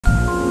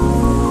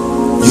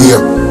Yeah,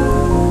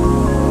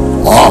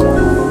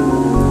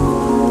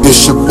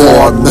 it's your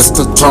boy,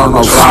 Mr.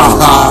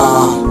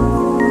 Turnaround,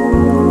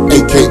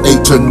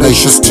 aka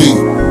Tenacious T,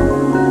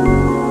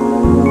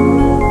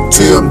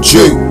 TMG.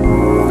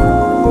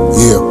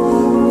 Yeah,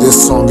 this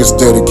song is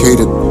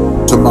dedicated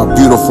to my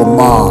beautiful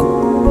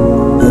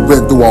mom, who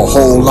been through a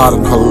whole lot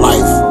in her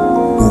life,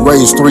 who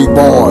raised 3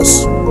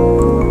 boys.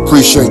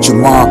 Appreciate you,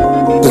 mom.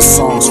 This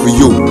song's for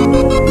you.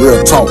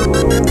 Real talk.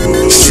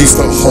 She's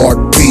the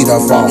heartbeat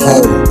of our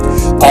home,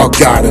 our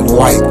guiding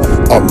light,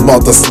 a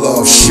mother's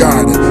love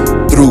shining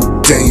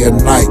through day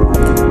and night.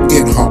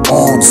 In her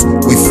arms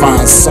we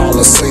find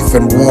solace, safe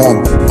and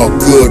warm, a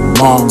good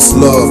mom's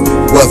love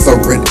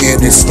weathering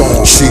any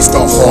storm. She's the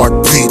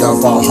heartbeat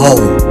of our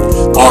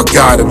home, our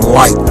guiding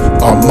light,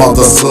 a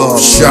mother's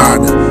love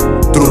shining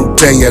through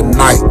day and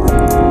night.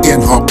 In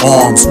her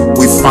arms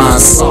we find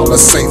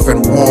solace, safe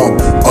and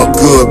warm, a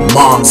good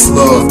mom's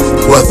love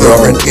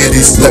weathering any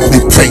storm. Let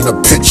me paint a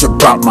picture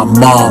about my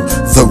mom,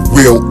 the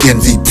real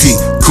MVP.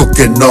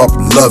 Cooking up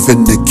love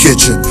in the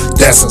kitchen,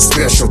 that's a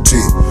specialty.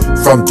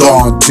 From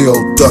dawn till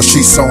dusk,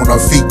 she's on her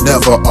feet,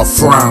 never a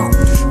frown.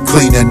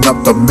 Cleaning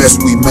up the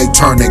mess we make,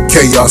 turning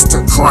chaos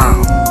to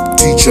crown.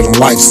 Teaching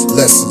life's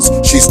lessons,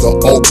 she's the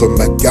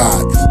ultimate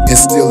guide.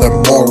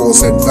 Instilling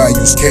morals and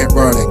values, can't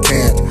run and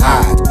can't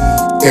hide.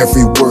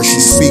 Every word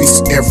she speaks,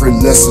 every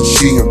lesson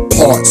she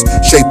imparts,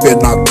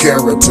 shaping our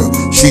character,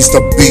 she's the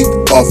beat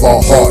of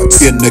our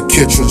hearts. In the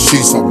kitchen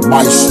she's a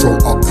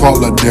maestro, a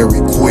culinary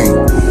queen,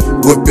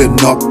 whipping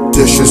up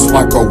dishes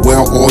like a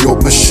well-oiled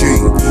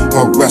machine.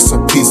 Her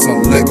recipe's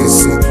a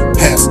legacy,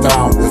 passed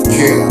down with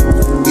care.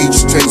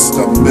 Each taste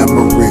a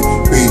memory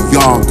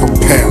beyond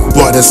compare.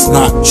 But it's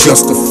not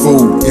just the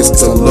food, it's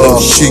the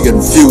love she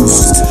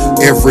infuses.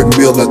 Every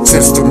meal a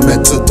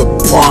testament to the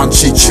bond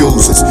she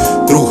chooses.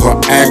 Through her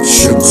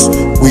actions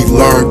we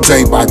learn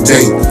day by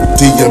day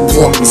the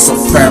importance of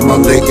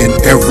family in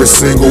every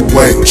single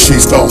way.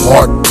 She's the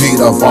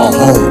heartbeat of our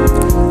home,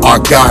 our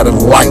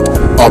guiding light,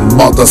 a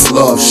mother's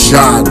love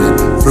shining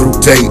through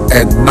day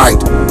and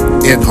night.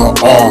 In her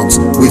arms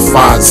we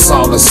find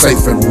solace,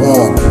 safe and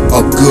warm,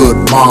 a good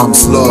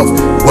mom's love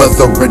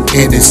weathering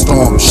any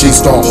storm.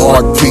 She's the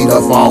heartbeat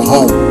of our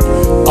home,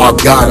 our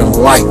guiding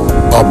light,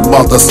 a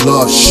mother's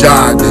love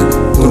shining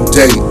through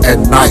day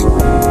and night.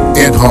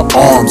 In her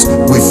arms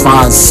we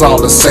find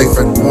solace, safe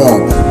and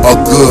warm, a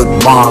good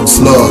mom's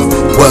love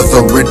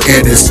weathering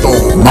any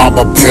storm.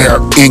 Mama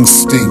bear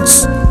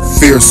instincts,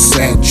 fierce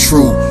and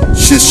true,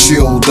 she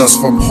shield us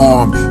from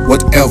harm,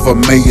 whatever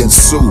may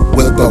ensue.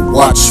 With a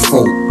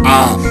watchful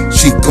eye,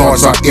 she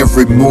guards our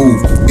every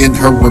move. In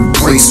her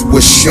embrace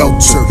with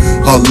shelter,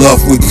 her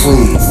love we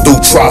prove.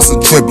 Through trials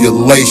and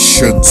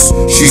tribulations,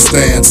 she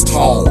stands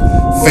tall,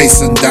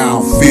 facing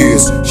down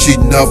fears, she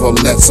never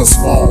lets us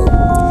fall.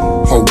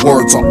 Her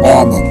words are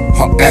armor,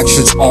 her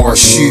actions are a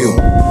shield.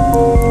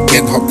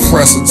 In her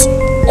presence,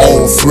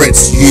 all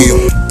threats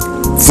yield.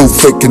 Through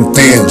thick and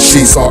thin,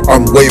 she's our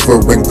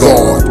unwavering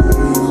guard.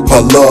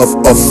 Her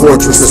love a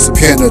fortress is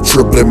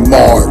penetrably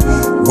marred.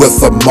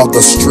 With a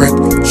mother's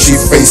strength, she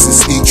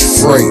faces each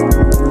fray,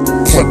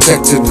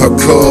 protecting her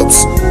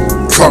cubs,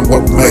 come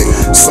what may.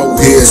 So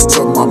here's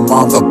to my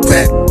mom, the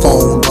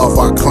backbone of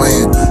our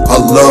clan. Her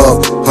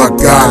love, her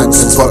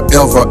guidance,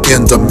 forever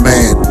in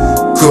demand.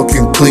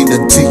 Cooking,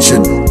 cleaning,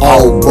 teaching,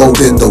 all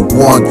rolled into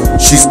one.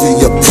 She's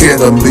the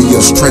epitome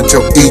of strength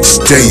till each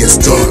day is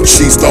done.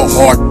 She's the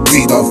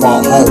heartbeat of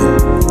our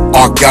home,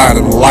 our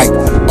guiding light,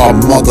 our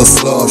mother's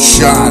love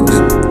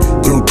shining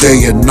through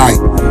day and night.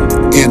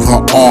 In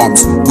her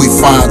arms we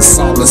find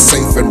solace,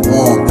 safe and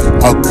warm,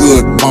 a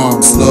good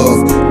mom's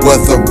love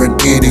weathering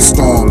any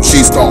storm.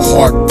 She's the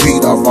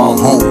heartbeat of our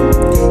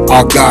home,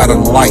 our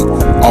guiding light,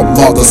 our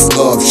mother's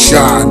love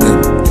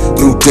shining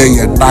through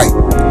day and night.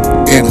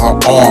 In her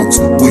arms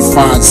we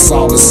find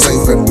solace,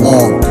 safe and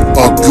warm,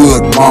 a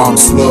good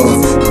mom's love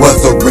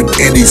weathering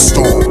any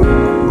storm.